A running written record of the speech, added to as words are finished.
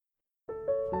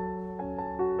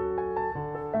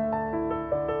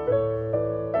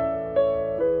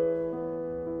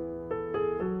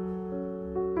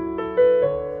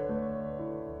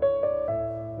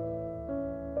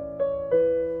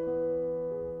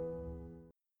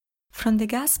From the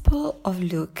Gospel of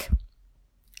Luke.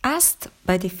 Asked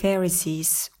by the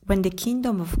Pharisees when the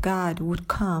kingdom of God would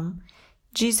come,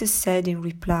 Jesus said in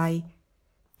reply,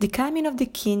 "The coming of the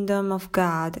kingdom of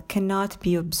God cannot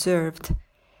be observed,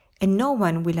 and no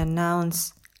one will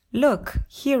announce, 'Look,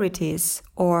 here it is,'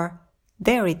 or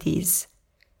 'There it is.'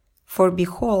 For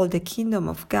behold, the kingdom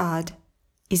of God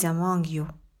is among you."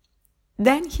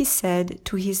 Then he said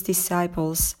to his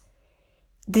disciples,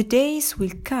 "The days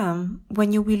will come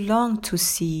when you will long to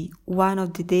see one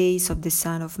of the days of the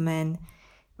Son of Man,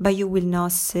 but you will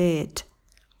not see it.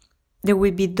 There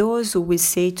will be those who will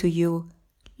say to you,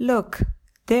 'Look,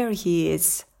 there he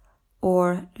is,'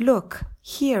 or 'Look,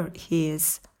 here he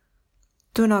is.'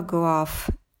 Do not go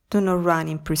off, do not run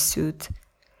in pursuit.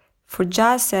 For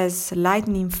just as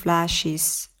lightning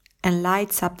flashes and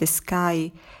lights up the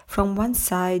sky from one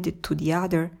side to the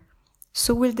other,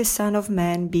 so will the Son of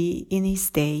Man be in his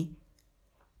day.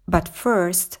 But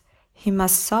first he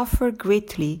must suffer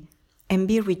greatly and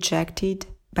be rejected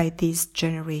by this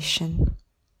generation."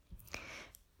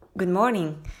 Good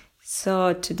morning.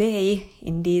 So today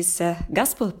in this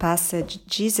gospel passage,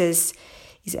 Jesus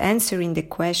is answering the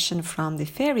question from the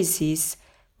Pharisees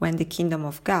when the kingdom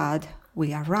of God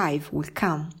will arrive, will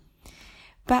come.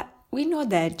 But we know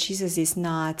that Jesus is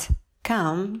not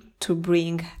come to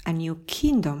bring a new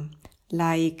kingdom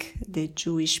like the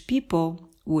Jewish people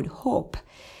would hope.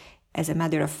 As a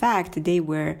matter of fact, they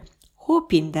were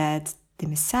hoping that the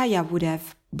Messiah would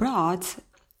have brought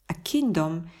a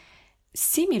kingdom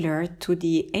similar to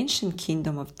the ancient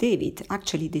kingdom of David,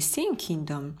 actually the same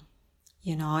kingdom,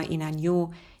 in a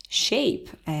new shape,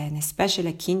 and especially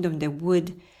a kingdom that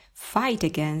would fight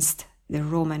against the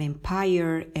Roman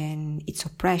Empire and its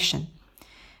oppression.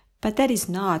 But that is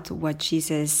not what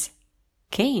Jesus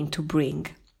came to bring.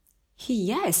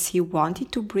 He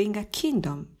wanted to bring a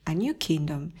kingdom, a new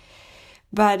kingdom,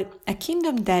 but a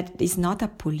kingdom that is not a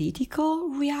political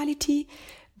reality,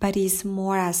 but is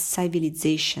more a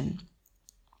civilization.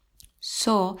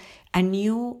 So, a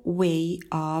new way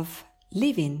of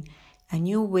living, a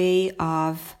new way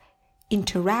of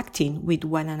interacting with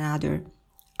one another,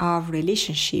 of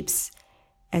relationships.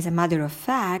 As a matter of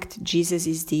fact, Jesus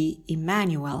is the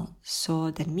Emmanuel,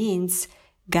 so that means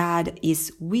God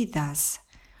is with us.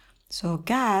 So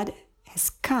God has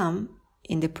come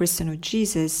in the person of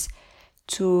Jesus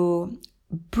to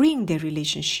bring the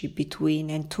relationship between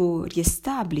and to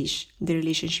reestablish the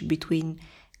relationship between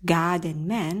God and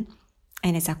man,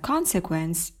 and as a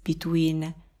consequence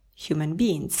between human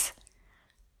beings.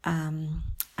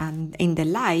 And in the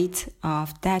light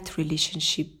of that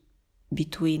relationship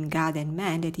between God and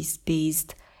man that is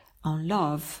based on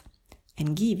love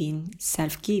and giving,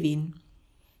 self-giving,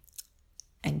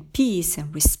 and peace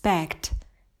and respect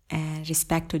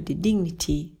of the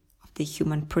dignity of the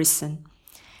human person.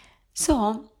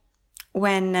 So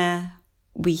when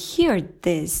we hear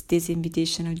this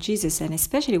invitation of Jesus, and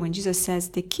especially when Jesus says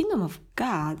the kingdom of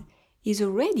God is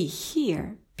already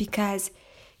here, because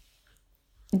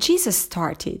Jesus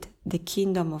started the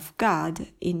kingdom of God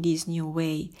in this new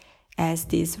way, as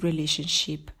this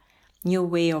relationship, new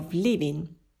way of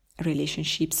living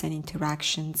relationships and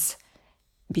interactions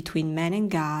between man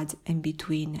and God, and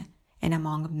between and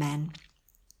among men.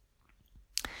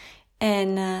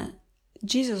 And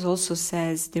Jesus also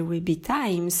says there will be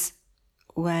times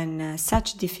when,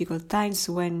 such difficult times,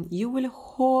 when you will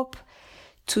hope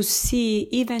to see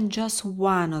even just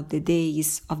one of the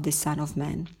days of the Son of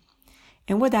Man.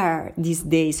 And what are these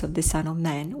days of the Son of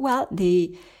Man? Well,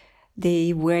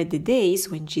 they were the days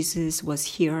when Jesus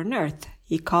was here on earth.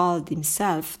 He called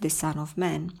himself the Son of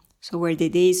Man. So were the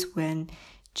days when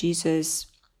Jesus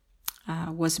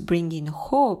was bringing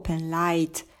hope and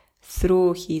light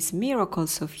through his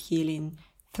miracles of healing,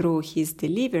 through his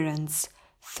deliverance,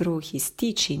 through his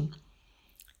teaching.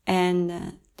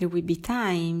 And there will be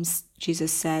times,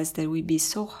 Jesus says, that will be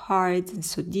so hard and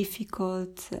so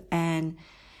difficult and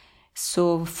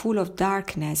so full of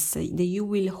darkness that you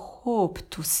will hope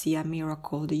to see a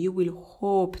miracle, that you will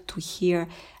hope to hear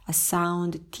a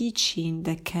sound teaching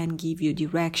that can give you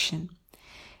direction.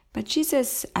 But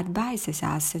Jesus advises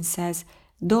us and says,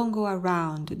 don't go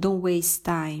around, don't waste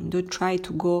time, don't try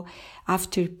to go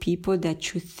after people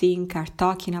that you think are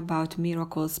talking about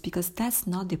miracles, because that's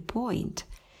not the point.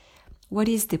 What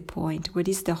is the point? What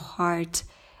is the heart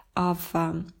of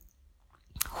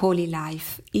holy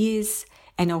life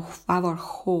and of our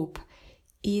hope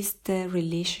is the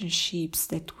relationships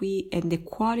and the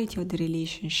quality of the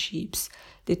relationships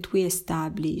that we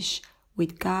establish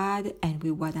with God and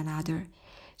with one another.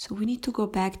 So we need to go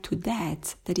back to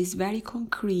that is very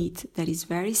concrete, that is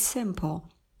very simple,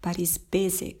 but is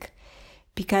basic.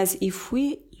 Because if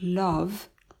we love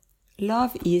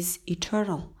is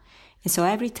eternal. And so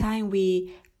every time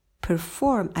we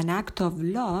perform an act of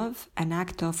love, an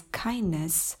act of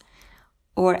kindness,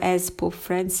 or as Pope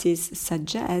Francis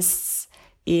suggests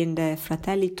in the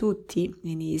Fratelli Tutti,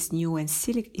 in his new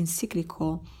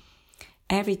encyclical,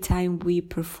 every time we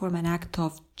perform an act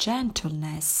of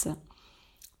gentleness,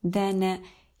 then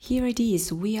here it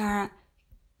is, we are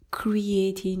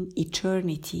creating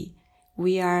eternity.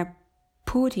 We are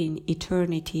putting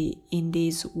eternity in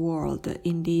this world,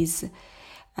 in this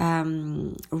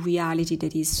reality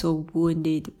that is so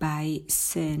wounded by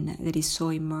sin, that is so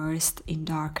immersed in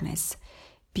darkness,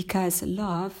 because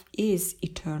love is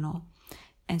eternal.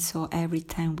 And so every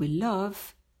time we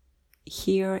love,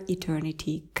 here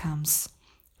eternity comes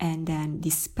and then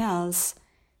dispels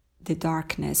the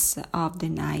darkness of the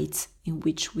night in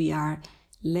which we are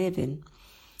living.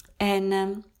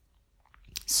 And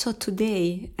so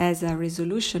today, as a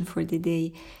resolution for the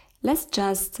day, let's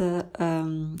just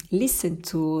listen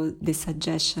to the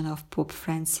suggestion of Pope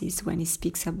Francis when he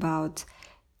speaks about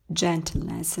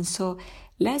gentleness. And so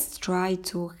let's try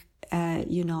to,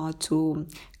 to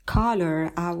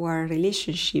color our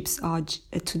relationships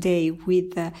today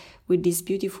with this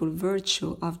beautiful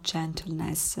virtue of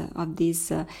gentleness, of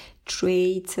this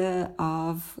trait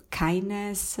of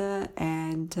kindness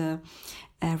and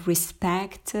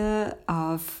respect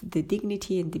of the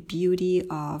dignity and the beauty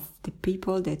of the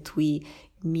people that we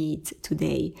meet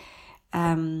today.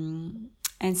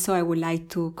 And so I would like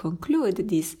to conclude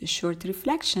this short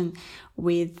reflection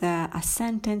with a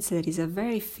sentence that is a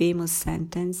very famous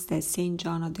sentence that St.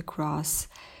 John of the Cross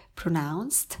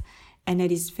pronounced, and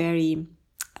it is very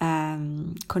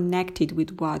connected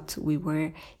with what we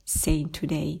were saying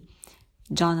today.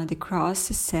 John of the Cross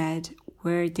said,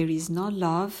 "Where there is no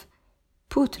love,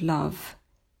 put love,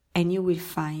 and you will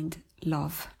find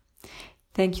love."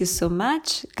 Thank you so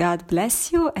much. God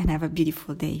bless you and have a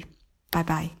beautiful day.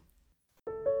 Bye-bye.